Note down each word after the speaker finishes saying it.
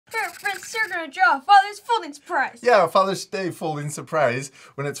Professor, we're going to draw a Father's folding surprise. Yeah, a Father's Day folding surprise.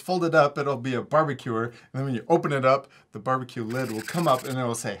 When it's folded up, it'll be a barbecuer. And then when you open it up, the barbecue lid will come up and it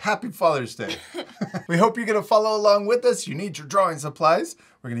will say, Happy Father's Day. We hope you're going to follow along with us. You need your drawing supplies.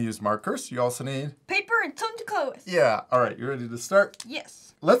 We're going to use markers. You also need paper and something to color with. Yeah. All right. You ready to start?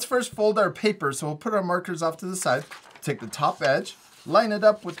 Yes. Let's first fold our paper. So we'll put our markers off to the side. Take the top edge, line it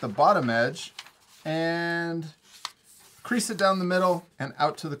up with the bottom edge, and crease it down the middle and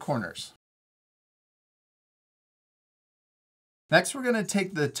out to the corners. Next, we're going to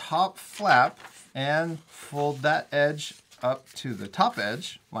take the top flap and fold that edge up to the top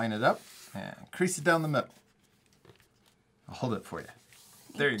edge, line it up, and crease it down the middle. I'll hold it for you.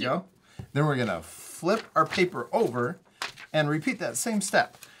 There you go. Then we're going to flip our paper over and repeat that same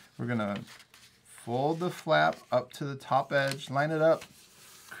step. We're going to fold the flap up to the top edge, line it up,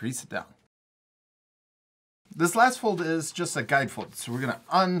 crease it down. This last fold is just a guide fold, so we're going to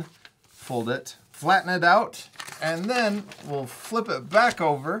unfold it, flatten it out, and then we'll flip it back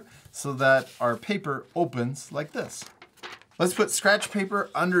over so that our paper opens like this. Let's put scratch paper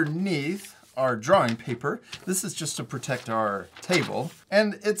underneath our drawing paper. This is just to protect our table,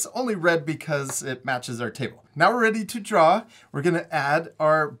 and it's only red because it matches our table. Now we're ready to draw. We're going to add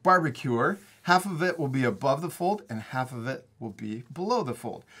our barbecuer. Half of it will be above the fold and half of it will be below the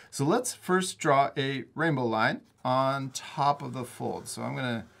fold. So let's first draw a rainbow line on top of the fold. So I'm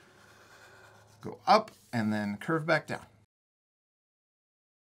going to go up and then curve back down.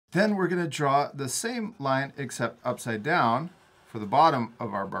 Then we're going to draw the same line except upside down for the bottom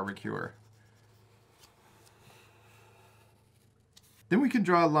of our barbecuer. Then we can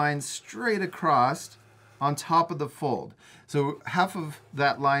draw a line straight across on top of the fold. So half of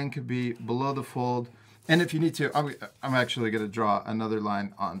that line could be below the fold. And if you need to, I'm actually going to draw another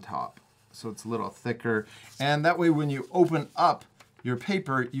line on top. So it's a little thicker. And that way when you open up your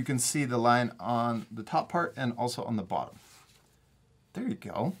paper, you can see the line on the top part and also on the bottom. There you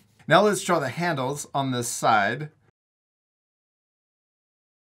go. Now let's draw the handles on this side.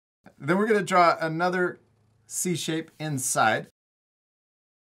 Then we're going to draw another C shape inside.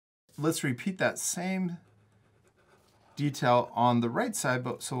 Let's repeat that same detail on the right side,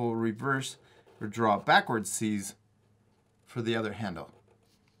 but so we'll reverse or draw backwards C's for the other handle.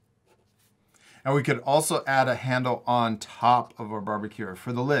 And we could also add a handle on top of our barbecuer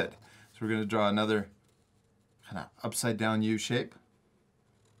for the lid. So we're going to draw another kind of upside down U shape.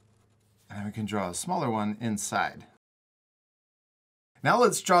 And then we can draw a smaller one inside. Now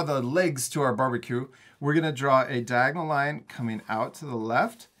let's draw the legs to our barbecue. We're going to draw a diagonal line coming out to the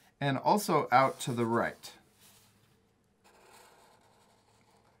left and also out to the right.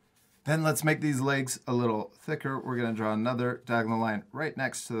 Then let's make these legs a little thicker. We're going to draw another diagonal line right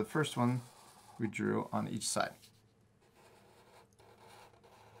next to the first one we drew on each side.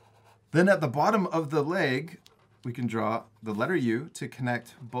 Then at the bottom of the leg, we can draw the letter U to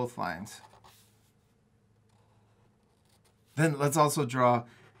connect both lines. Then let's also draw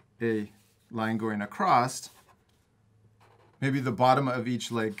a line going across. Maybe the bottom of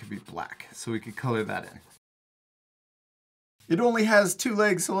each leg could be black, so we could color that in. It only has 2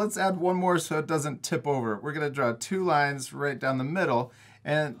 legs, so let's add one more so it doesn't tip over. We're going to draw 2 lines right down the middle,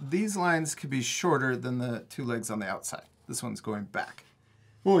 and these lines could be shorter than the 2 legs on the outside. This one's going back.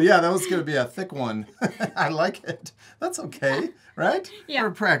 Well, yeah, that was going to be a thick one. I like it. That's okay, right? Yeah.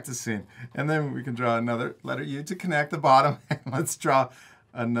 We're practicing. And then we can draw another letter U to connect the bottom. Let's draw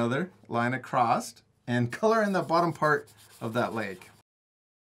another line across and color in the bottom part of that leg.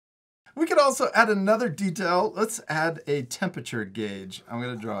 We could also add another detail. Let's add a temperature gauge. I'm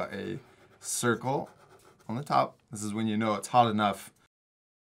going to draw a circle on the top. This is when you know it's hot enough.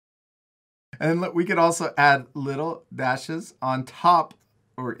 And we could also add little dashes on top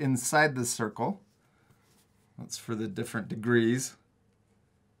or inside the circle. That's for the different degrees.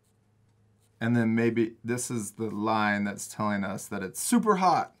 And then maybe this is the line that's telling us that it's super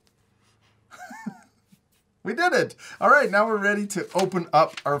hot. We did it. All right, now we're ready to open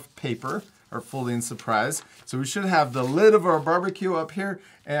up our paper, our folding surprise. So we should have the lid of our barbecue up here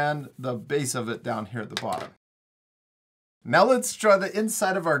and the base of it down here at the bottom. Now let's draw the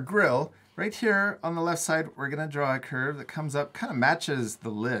inside of our grill. Right here on the left side, we're gonna draw a curve that comes up, kind of matches the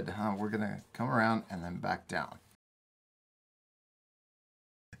lid. We're gonna come around and then back down.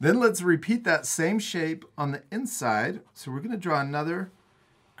 Then let's repeat that same shape on the inside. So we're gonna draw another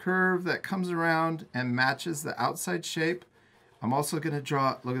curve that comes around and matches the outside shape. I'm also going to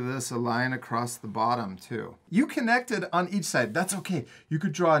draw, look at this, a line across the bottom too. You connected on each side, that's okay. You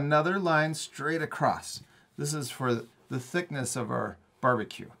could draw another line straight across. This is for the thickness of our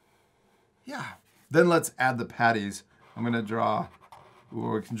barbecue. Yeah. Then let's add the patties. I'm going to draw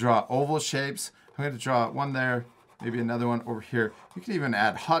Or we can draw oval shapes. I'm going to draw one there, maybe another one over here. You can even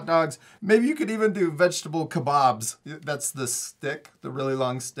add hot dogs. Maybe you could even do vegetable kebabs. That's the stick, the really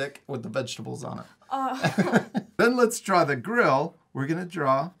long stick with the vegetables on it. Then let's draw the grill. We're going to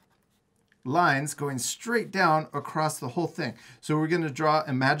draw lines going straight down across the whole thing. So we're going to draw,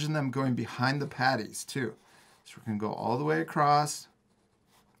 imagine them going behind the patties too. So we're going to go all the way across.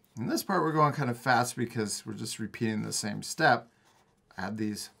 In this part, we're going kind of fast because we're just repeating the same step. Add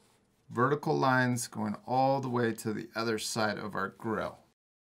these vertical lines going all the way to the other side of our grill.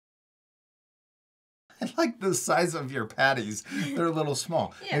 I like the size of your patties. They're a little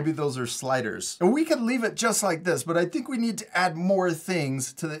small. Yeah. Maybe those are sliders. And we could leave it just like this, but I think we need to add more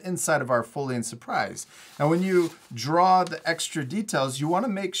things to the inside of our folding surprise. Now, when you draw the extra details, you want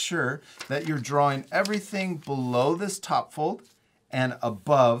to make sure that you're drawing everything below this top fold and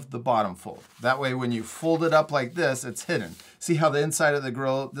above the bottom fold. That way, when you fold it up like this, it's hidden. See how the inside of the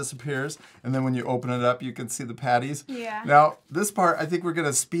grill disappears? And then when you open it up, you can see the patties? Yeah. Now, this part, I think we're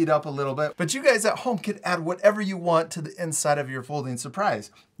gonna speed up a little bit, but you guys at home can add whatever you want to the inside of your folding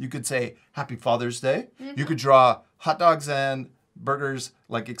surprise. You could say, Happy Father's Day. You could draw hot dogs and burgers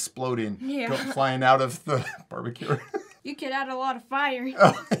like exploding, flying out of the barbecue. You could add a lot of fire.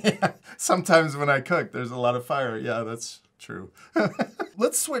 Oh, yeah. Sometimes when I cook, there's a lot of fire. Yeah, that's true.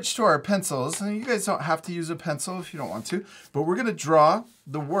 Let's switch to our pencils. And you guys don't have to use a pencil if you don't want to, but we're gonna draw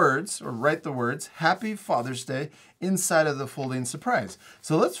the words, or write the words, Happy Father's Day inside of the folding surprise.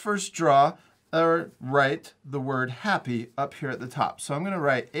 So let's first draw or write the word happy up here at the top. So I'm gonna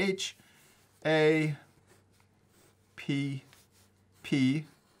write H-A-P-P-Y.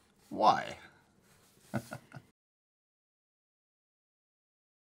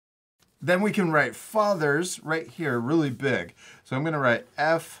 Then we can write fathers right here really big. So I'm going to write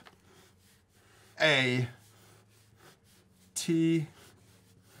F-A-T-H-E-R.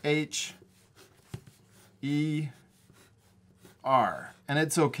 And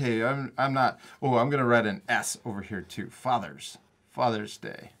it's okay. I'm not, I'm going to write an S over here too. Fathers. Father's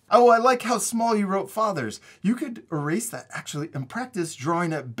Day. Oh, I like how small you wrote fathers. You could erase that actually and practice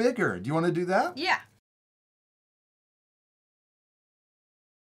drawing it bigger. Do you want to do that? Yeah.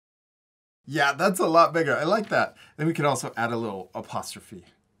 Yeah, that's a lot bigger. I like that. Then we could also add a little apostrophe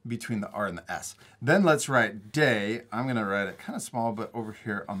between the R and the S. Then let's write day. I'm going to write it kind of small, but over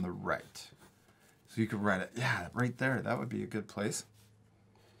here on the right. So you could write it, yeah, right there. That would be a good place.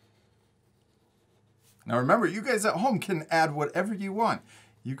 Now remember, you guys at home can add whatever you want.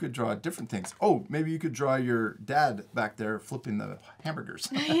 You could draw different things. Oh, maybe you could draw your dad back there flipping the hamburgers.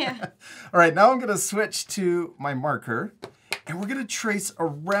 Yeah. All right, now I'm going to switch to my marker. And we're going to trace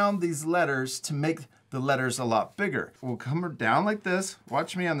around these letters to make the letters a lot bigger. We'll come down like this.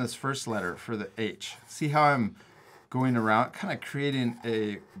 Watch me on this first letter for the H. See how I'm going around, kind of creating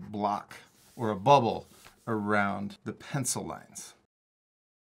a block or a bubble around the pencil lines.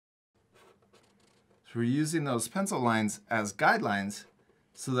 So we're using those pencil lines as guidelines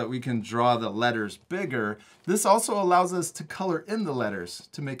so that we can draw the letters bigger. This also allows us to color in the letters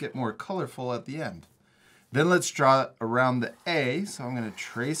to make it more colorful at the end. Then let's draw around the A. So I'm going to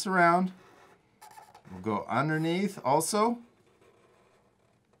trace around. We'll go underneath also.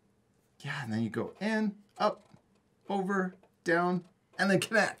 Yeah, and then you go in, up, over, down, and then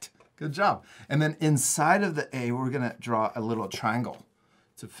connect. Good job. And then inside of the A, we're going to draw a little triangle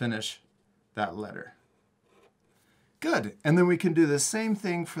to finish that letter. Good. And then we can do the same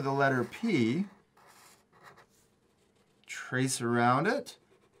thing for the letter P. Trace around it.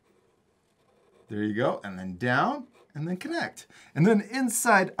 There you go, and then down, and then connect. And then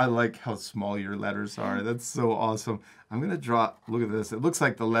inside, I like how small your letters are. That's so awesome. I'm gonna draw, look at this. It looks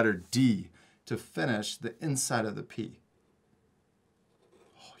like the letter D to finish the inside of the P.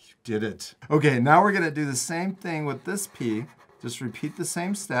 Oh, you did it. Okay, now we're gonna do the same thing with this P. Just repeat the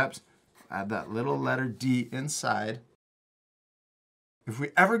same steps. Add that little letter D inside. If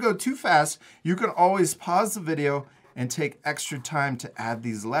we ever go too fast, you can always pause the video and take extra time to add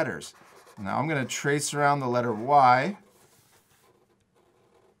these letters. Now I'm going to trace around the letter Y.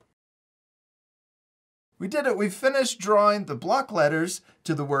 We did it. We finished drawing the block letters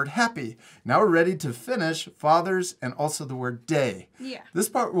to the word happy. Now we're ready to finish fathers and also the word day. Yeah. This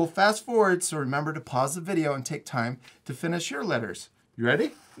part we'll fast forward, so remember to pause the video and take time to finish your letters. You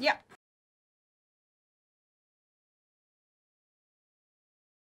ready? Yeah.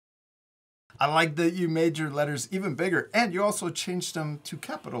 I like that you made your letters even bigger, and you also changed them to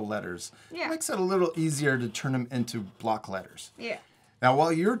capital letters. Yeah. It makes it a little easier to turn them into block letters. Yeah. Now,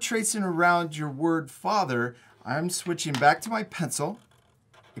 while you're tracing around your word father, I'm switching back to my pencil,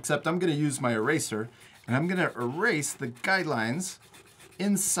 except I'm going to use my eraser, and I'm going to erase the guidelines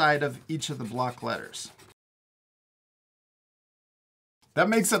inside of each of the block letters. That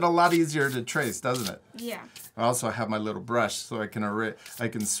makes it a lot easier to trace, doesn't it? Yeah. I also have my little brush so I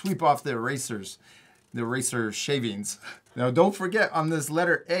can sweep off the eraser shavings. Now don't forget, on this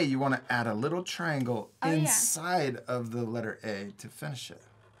letter A, you want to add a little triangle inside of the letter A to finish it.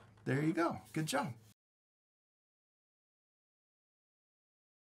 There you go. Good job.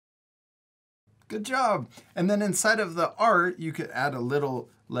 Good job. And then inside of the R, you could add a little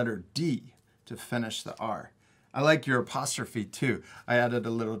letter D to finish the R. I like your apostrophe too. I added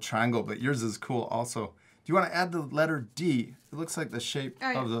a little triangle, but yours is cool also. Do you want to add the letter D? It looks like the shape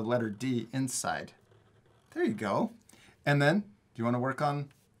of the letter D inside. There you go. And then, do you want to work on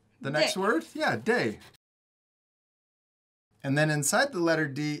the next word? Yeah, day. And then inside the letter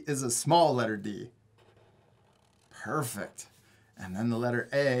D is a small letter D. Perfect. And then the letter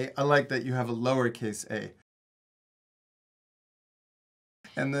A, I like that you have a lowercase a.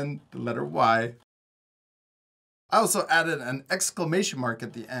 And then the letter Y. I also added an exclamation mark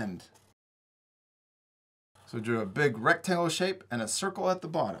at the end. So drew a big rectangle shape and a circle at the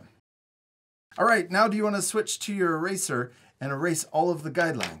bottom. All right, now do you want to switch to your eraser and erase all of the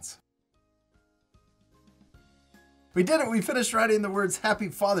guidelines? We did it. We finished writing the words Happy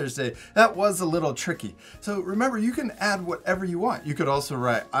Father's Day. That was a little tricky. So remember, you can add whatever you want. You could also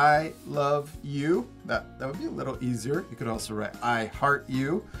write I love you. That would be a little easier. You could also write I heart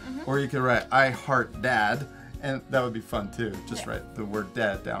you, or you could write I heart dad. And that would be fun too. Just write the word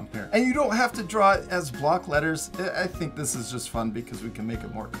dad down here. And you don't have to draw it as block letters. I think this is just fun because we can make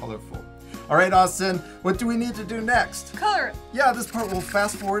it more colorful. All right, Austin, what do we need to do next? Color it. Yeah, this part we'll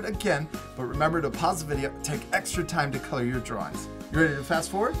fast forward again, but remember to pause the video, take extra time to color your drawings. You ready to fast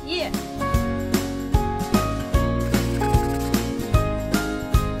forward? Yeah.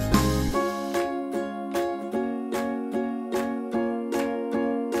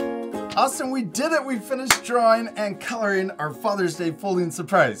 Austin, we did it! We finished drawing and coloring our Father's Day folding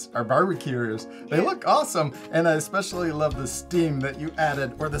surprise, our barbecuers. They look awesome, and I especially love the steam that you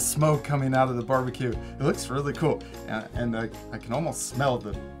added, or the smoke coming out of the barbecue. It looks really cool, and I can almost smell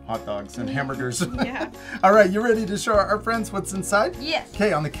the hot dogs and hamburgers. Yeah. All right, you ready to show our friends what's inside? Yes.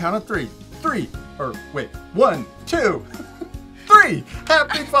 Okay, on the count of three. 1, 2, 3!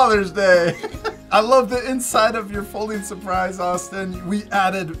 Happy Father's Day! I love the inside of your folding surprise, Austin. We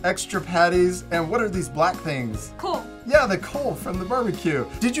added extra patties, and what are these black things? Cool. Yeah, the coal from the barbecue.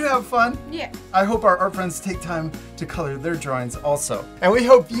 Did you have fun? Yeah. I hope our art friends take time to color their drawings also. And we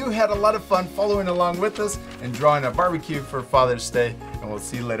hope you had a lot of fun following along with us and drawing a barbecue for Father's Day. And we'll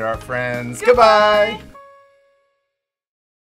see you later, art friends. Goodbye.